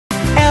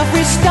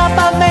stop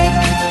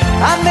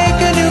I make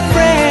a new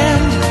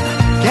friend.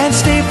 Can't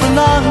stay for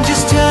long,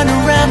 just turn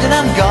around and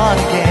I'm gone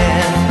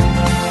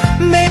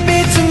again.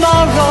 Maybe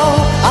tomorrow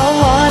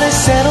I'll wanna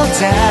settle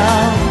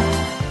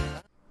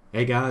down.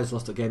 Hey guys,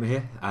 Lost Up Gamer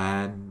here.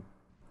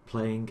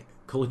 Playing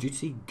Call of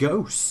Duty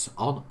Ghosts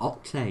on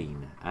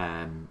Octane.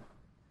 I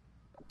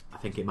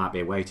think it might be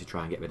a way to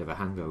try and get rid of a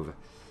hangover.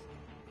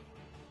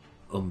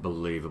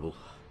 Unbelievable.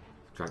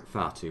 Drank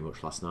far too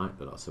much last night,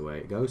 but that's the way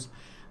it goes.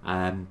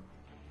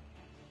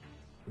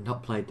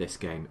 Not played this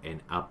game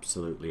in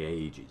absolutely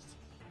ages.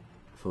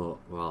 I thought,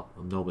 well,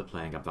 I'm normally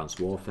playing Advanced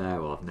Warfare,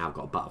 or I've now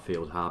got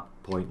Battlefield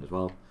Hardpoint as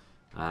well.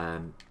 I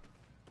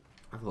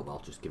thought, well, I'll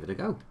just give it a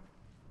go.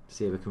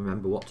 See if I can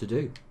remember what to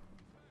do.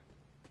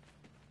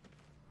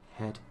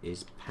 Head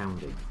is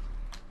pounding.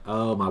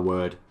 Oh my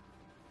word.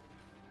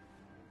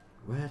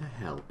 Where the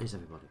hell is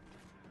everybody?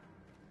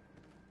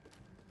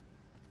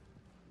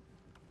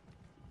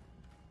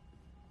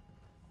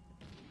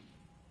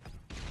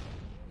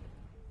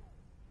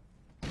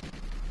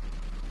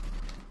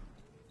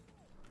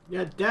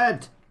 You're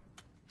dead!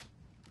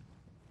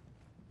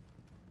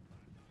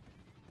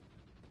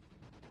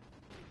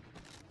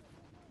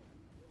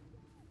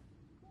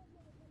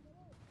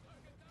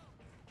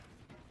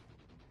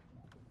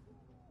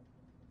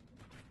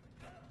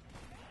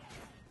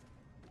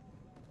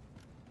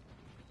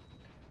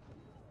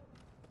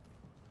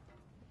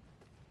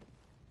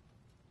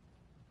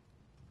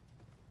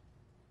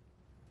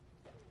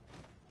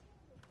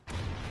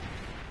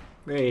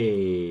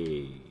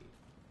 Hey.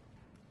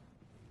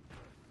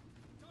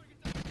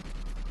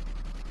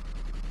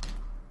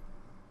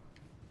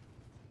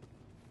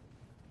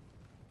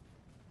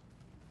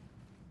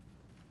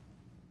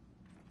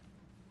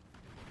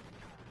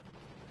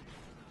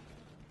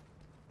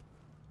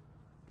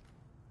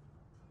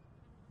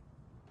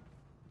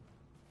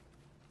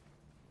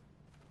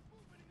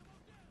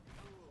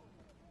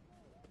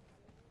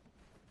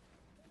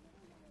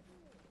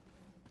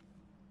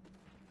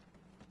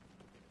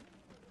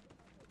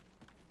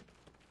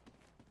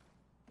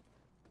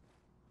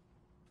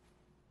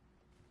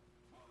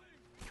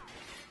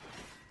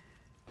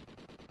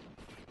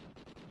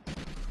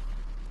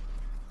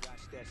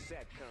 That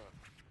SATCOM.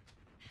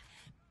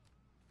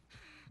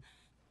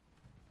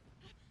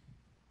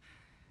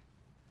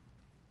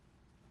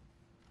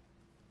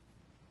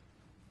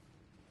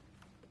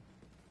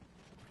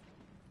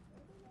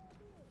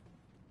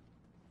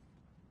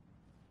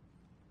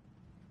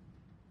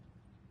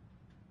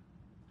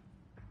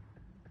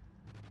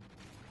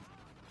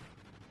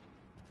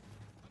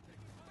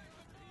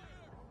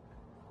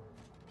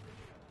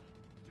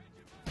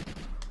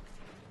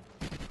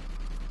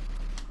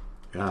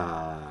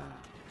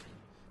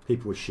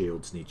 People with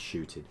shields need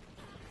shooting.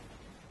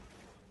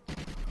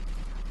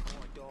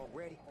 Dog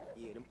ready?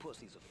 Yeah, them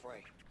pussies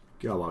afraid.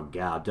 Go on,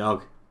 guard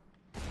dog.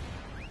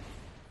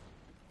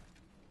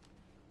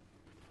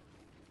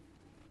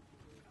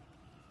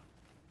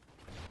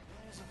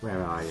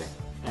 Where are you?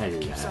 Hello.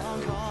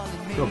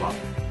 Come on.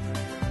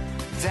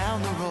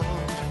 Down the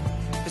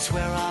road, it's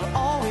where I'll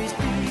always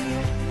be.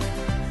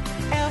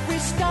 Every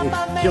stop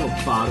I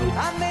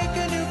make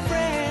a new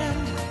friend.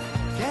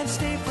 Can't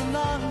stay for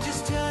long,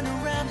 just turn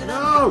around and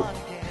I'm gone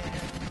again.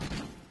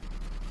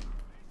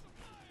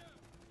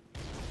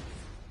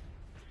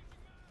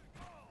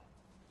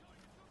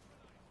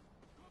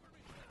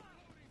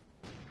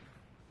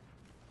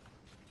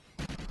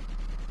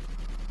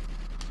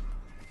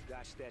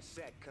 Gosh, that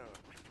SATCOM.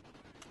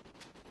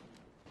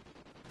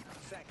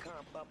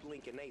 SATCOM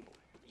uplink enabled.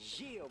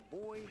 Yeah,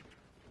 boy.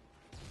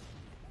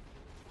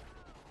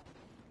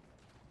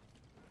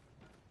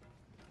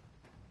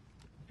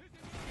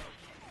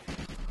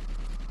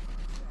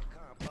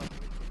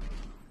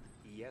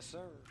 Yes, sir.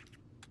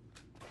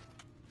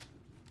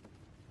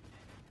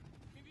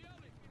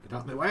 Get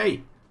out of my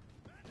way!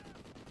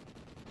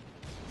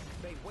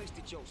 They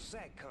wasted your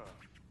SATCOM.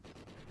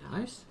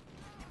 Nice.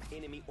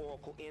 Enemy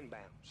Oracle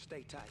inbound.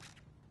 Stay tight.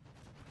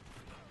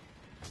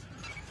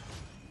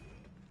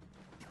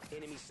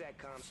 Enemy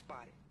SATCOM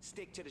spotted.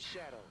 Stick to the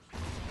shadows.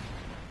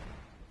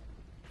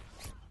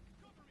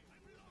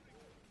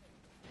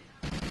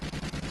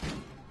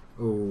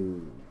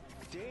 Oh.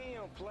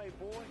 Damn,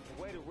 playboy.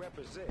 Way to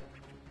represent.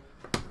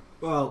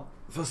 Well,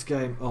 first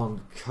game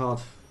on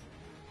COD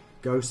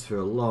goes for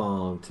a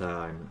long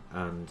time,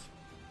 and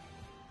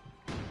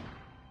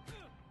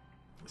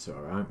it's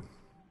alright.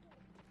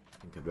 I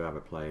think I'd rather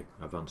play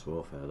Advanced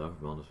Warfare though,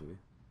 to be honest with you.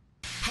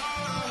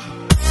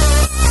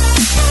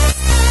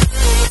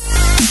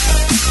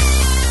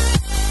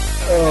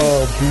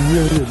 Oh,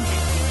 brilliant.